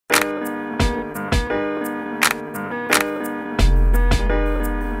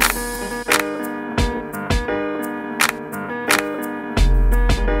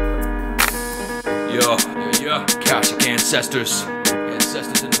ancestors.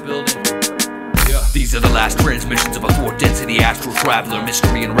 Ancestors in the building. These are the last transmissions of a fourth density astral traveler,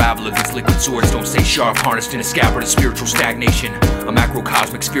 mystery unraveler. These liquid swords don't stay sharp, harnessed in a scabbard of spiritual stagnation. A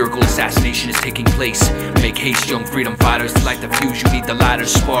macrocosmic spherical assassination is taking place. Make haste, young freedom fighters, to light the fuse. You need the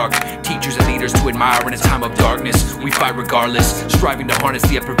lighter's spark. Teachers and leaders to admire in a time of darkness. We fight regardless, striving to harness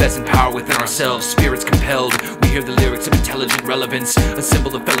the effervescent power within ourselves. Spirits compelled, we hear the lyrics of intelligent relevance, a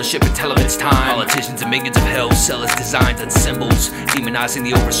symbol of fellowship and telements time. Politicians and minions of hell sell us designs and symbols, demonizing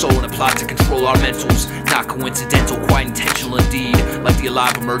the oversoul in a plot to control our mentals. Not coincidental, quite intentional indeed. Like the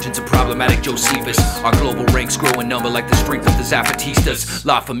alive emergence of problematic Josephus. Our global ranks grow in number like the strength of the Zapatistas.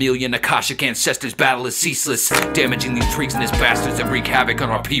 La Familia and Akashic ancestors battle is ceaseless, damaging these treasonous bastards that wreak havoc on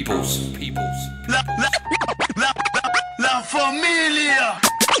our peoples. La familia.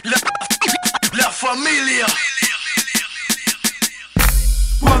 La familia.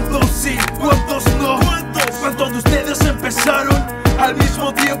 ¿Cuántos sí? ¿Cuántos no? ¿Cuántos de ustedes empezaron al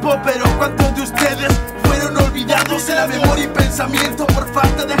mismo tiempo? Pero ¿cuántos de ustedes fueron olvidados en la memoria y pensamiento por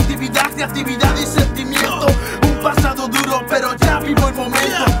falta de actividad y sentimiento? Un pasado duro, pero ya vivo el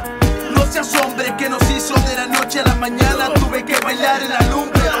momento. No se asombre que nos hizo de la noche a la mañana. Tuve que bailar en la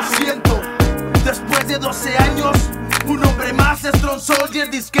lumbre, lo siento. Después de 12 años, un hombre más, Strong Soldier,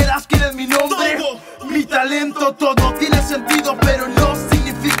 disqueras quieren mi nombre. Mi talento, todo tiene sentido, pero no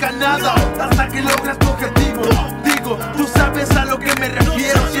significa nada hasta que logras tu objetivo. Digo, tú sabes a lo que me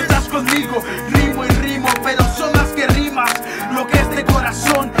refiero si estás conmigo. Rimo y rimo, pero son más que rimas. Lo que es de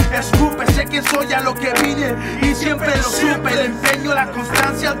corazón, escupe, sé quién soy, a lo que vine y siempre lo supe. El empeño, la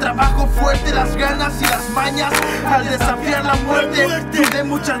constancia, el trabajo fuerte, las ganas y las mañas. Al desafiar la muerte, dudé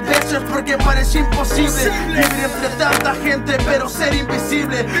muchas veces porque parecía imposible vivir entre tanta gente pero ser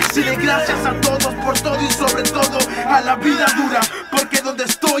invisible. Dile gracias a todos por todo y sobre todo a la vida dura, porque donde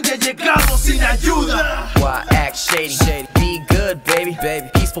estoy he llegado sin ayuda. Why act shady? Be good, baby.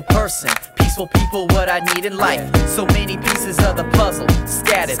 Peaceful person, peaceful people, what I need in life. So many pieces of the puzzle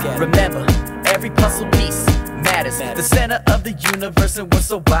scattered. Remember, every puzzle piece matters. The center of the universe, and we're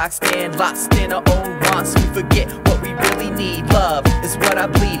so boxed in, lost in our own wants. We forget what we really need. Love is what I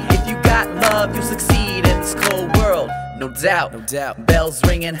bleed. If you got love, you'll succeed in this cold world. No doubt. Bells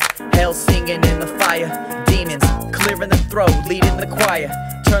ringing, hell singing in the fire. Demons clearing the throat, leading the choir.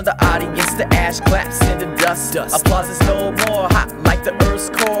 Turn the audience to ash, claps into dust. Applause is no more hot like the earth's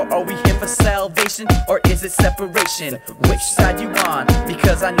core. Are we here for salvation or is it separation? Which side you on?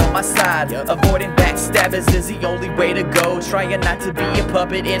 Because I know my side. Avoiding backstabbers is the only way to go. Trying not to be a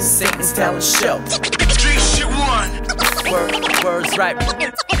puppet in Satan's talent show. 3-1. Words right.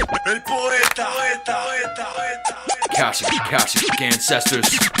 El poeta. Akashic ancestors.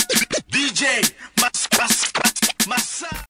 DJ